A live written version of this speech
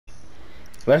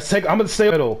Let's take. I'm gonna stay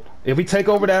middle. If we take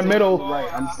over that middle,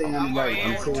 Right, I'm staying on the right.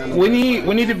 I'm staying on the we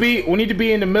right. need to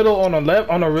be in the middle on the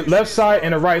left side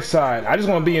and the right side. I just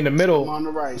want to be in the I'm middle on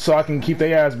the right. so I can keep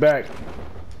their ass back.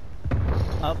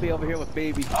 I'll be over here with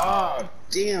baby. Oh,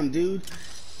 damn, dude.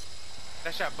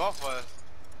 That shot both of us.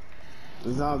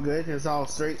 It's all good. It's all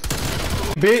straight.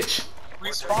 Bitch.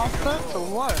 Respawn clip or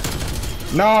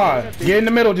what? Nah, get in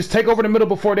the middle. Just take over the middle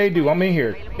before they do. I'm in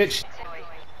here. Bitch.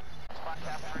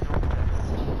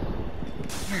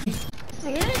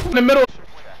 In the middle.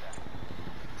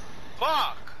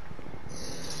 Fuck!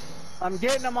 I'm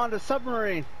getting them on the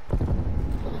submarine.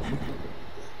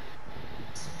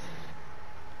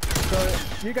 So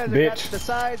you guys have got Bitch. the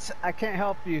sides. I can't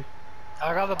help you.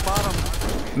 I got the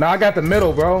bottom. Nah, I got the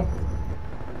middle, bro.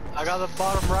 I got the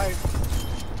bottom right.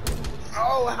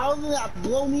 Oh, how did that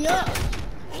blow me up?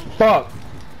 Fuck.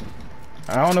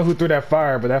 I don't know who threw that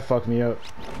fire, but that fucked me up.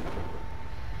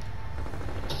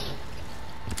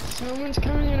 Someone's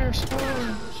coming in our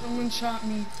spawn. Someone shot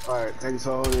me. Alright, thanks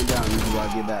for holding it down. You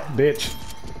gotta get back. Bitch.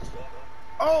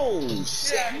 Oh,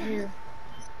 shit. Here.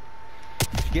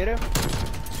 Get him?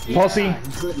 Pussy. Yeah,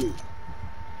 he clipped me.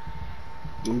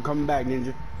 I'm coming back,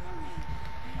 Ninja.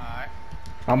 Alright.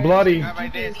 I'm bloody. Got my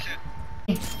dead shit.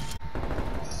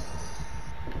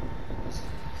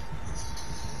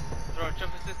 Throw a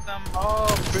jumping system. Oh,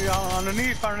 be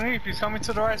underneath. He's coming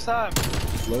to the right side.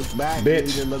 Look back,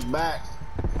 Bitch. Ninja. Look back.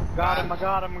 Got him, I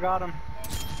got him.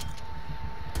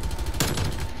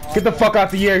 Get the fuck out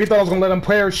the air. He thought I was gonna let him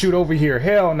parachute over here.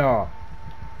 Hell no.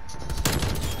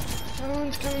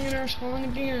 Someone's coming in our spawn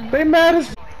again. They mad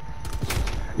as.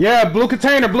 Yeah, blue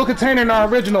container in our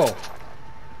original.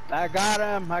 I got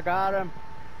him.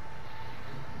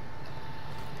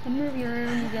 I'm moving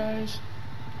around, you guys.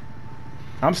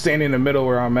 I'm standing in the middle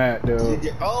where I'm at, dude.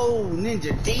 Ninja. Oh,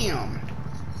 Ninja, damn.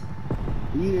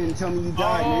 You didn't tell me you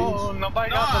died, Ninja.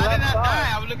 Nobody got the left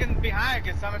side. I was looking behind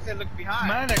because someone said look behind.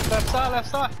 Manic, left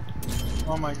side.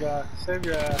 Oh my god, save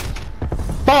your ass.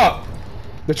 Fuck!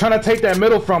 They're trying to take that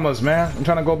middle from us, man. I'm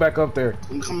trying to go back up there.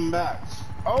 I'm coming back.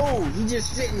 Oh, he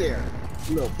just sitting there.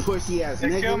 You little pussy ass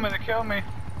nigga. They kill me.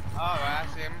 Oh, I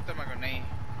see him throw my grenade.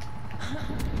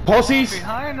 Pussies!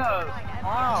 Behind us.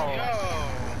 Wow.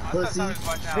 Yo. Pussy.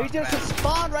 He just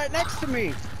spawned right next to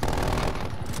me.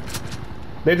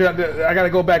 I gotta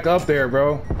go back up there,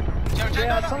 bro.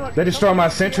 They destroyed my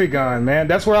sentry gun, man.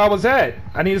 That's where I was at.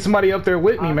 I needed somebody up there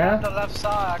with me, man.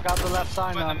 I got the left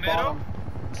side now. Bottom.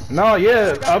 No,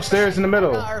 yeah, upstairs in the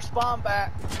middle. Got our spawn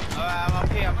back. I'm up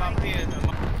here.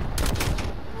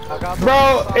 I got the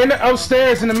Bro,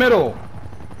 upstairs in the middle.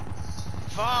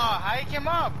 Fuck, how you came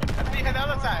up? I think the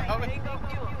other side.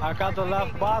 I got the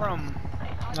left bottom.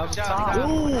 Another top.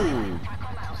 Ooh.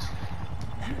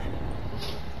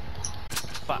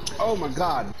 Fuck. Oh my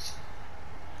god.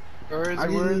 I just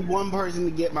need one person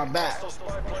to get my back.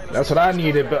 That's what I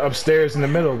needed, but upstairs in the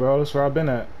middle, bro. That's where I've been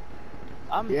at.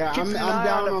 I'm keeping an eye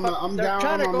down on the they're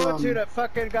trying to go into the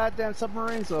fucking goddamn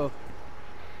submarine, so.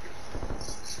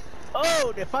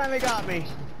 Oh, they finally got me.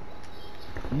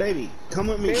 Baby, come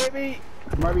with me. Baby.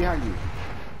 I'm right behind you.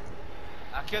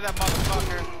 I killed that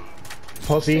motherfucker.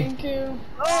 Pussy. Thank you.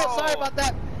 Oh, sorry about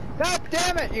that. God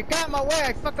damn it, you got in my way.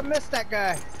 I fucking missed that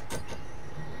guy.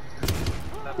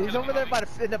 He's over there by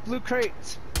in the blue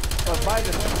crates. Or by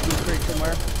the blue crate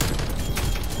somewhere.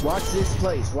 Watch this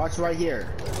place. Watch right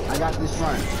here. I got this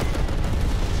front.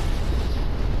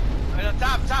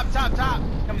 Top.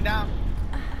 Coming down.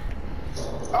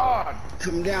 Oh,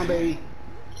 come down, baby.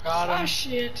 Got him. Oh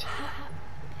shit.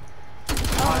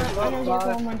 I know what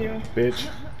am I doing. Bitch.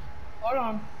 Hold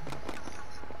on.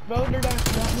 Both are down.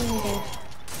 Not me either.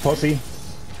 Pussy.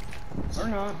 Or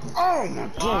not. Oh my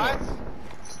god.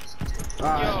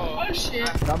 Alright. Oh shit.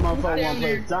 That motherfucker wanna Down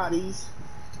play there. Dotties.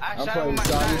 I I'm shot him playing with my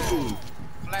Dotties shot. too.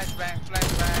 Flashbang.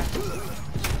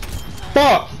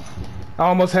 Fuck! I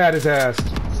almost had his ass.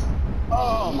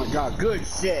 Oh my god, good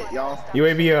shit, y'all.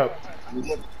 UAV up.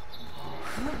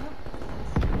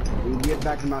 We get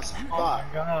back to my spot.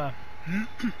 God.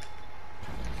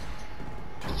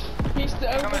 He's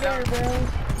over there, bro.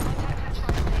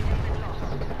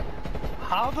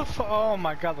 How the fuck? Oh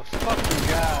my god, the fucking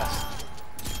gas.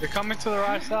 They're coming to the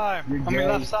right side. You're I mean, gay.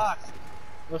 left side.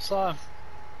 Left side.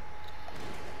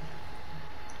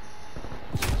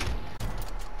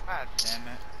 God damn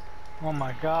it. Oh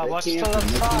my god, watch the left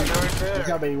side. They're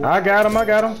right there. I got him. I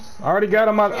already got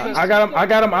him out. I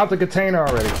got him out the container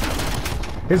already.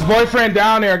 His boyfriend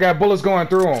down there got bullets going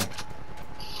through him.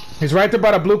 He's right there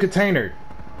by the blue container.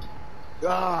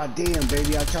 Ah, damn,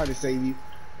 baby. I tried to save you.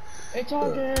 It's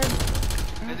all good.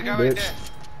 There's a guy right Bitch. there.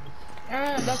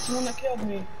 Ah, that's the one that killed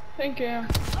me. Thank you.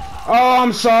 Oh,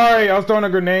 I'm sorry. I was throwing a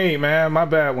grenade, man. My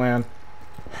bad, man.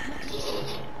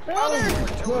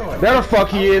 There the fuck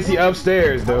he is. He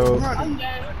upstairs, dude. I'm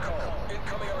dead.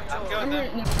 I'm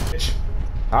hurting him.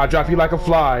 I'll drop you like a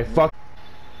fly. Fuck.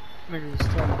 Niggas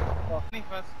trying to fuck me.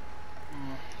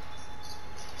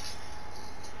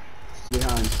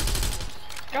 Behind.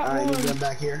 Got Alright, you one. get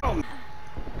back here. I'm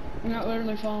not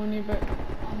literally following you, but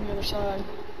on the other side.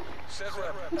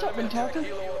 What's up, been talking?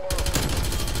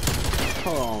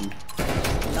 Hold on.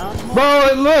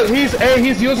 Bro, look,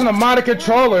 he's using a modded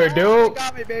controller, dude.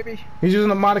 Got me, baby. He's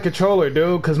using a modded controller,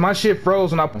 dude, cause my shit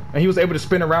froze when and he was able to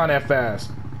spin around that fast.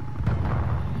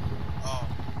 Oh.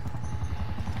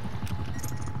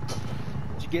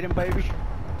 Did you get him, baby?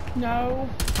 No.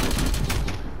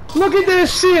 Look at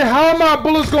this shit. How are my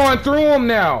bullets going through him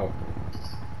now?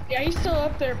 Yeah, he's still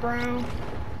up there, bro.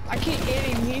 I can't get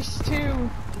him. He's too.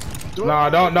 Nah,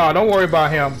 don't worry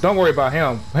about him. Don't worry about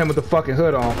him. Him with the fucking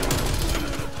hood on.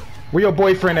 Where your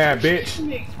boyfriend at, bitch?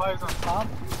 Spies on top.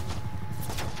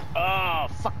 Oh,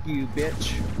 fuck you,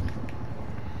 bitch.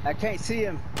 I can't see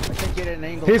him. I can't get an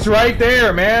angle. He's right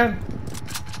there, man.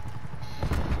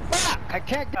 Fuck! I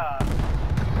can't.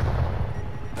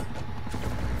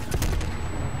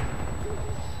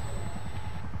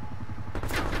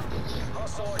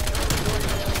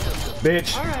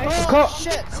 Bitch. Alright. Call-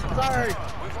 Shit! Sorry.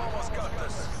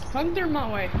 Come through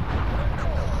my way.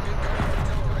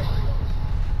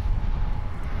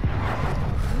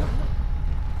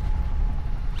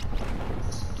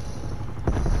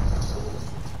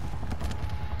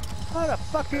 How the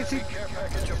fuck is he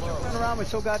running around me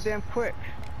so goddamn quick?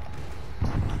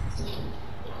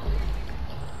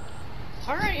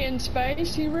 Alright, in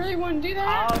space. You really want to do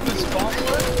How that? this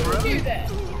bomb works, Do that.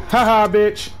 Haha,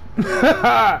 bitch.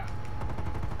 Haha.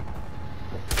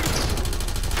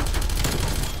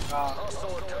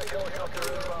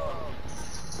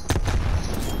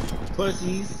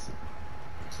 Pussies.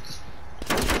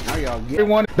 Now y'all get.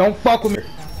 Everyone, don't fuck with me.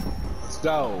 Let's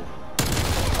go.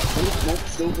 Smoke,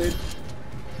 stupid.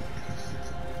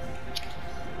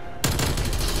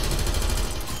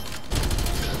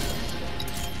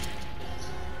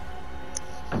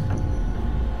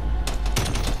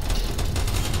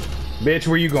 Bitch,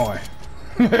 where you going?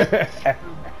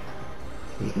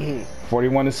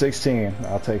 41 to 16.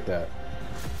 I'll take that.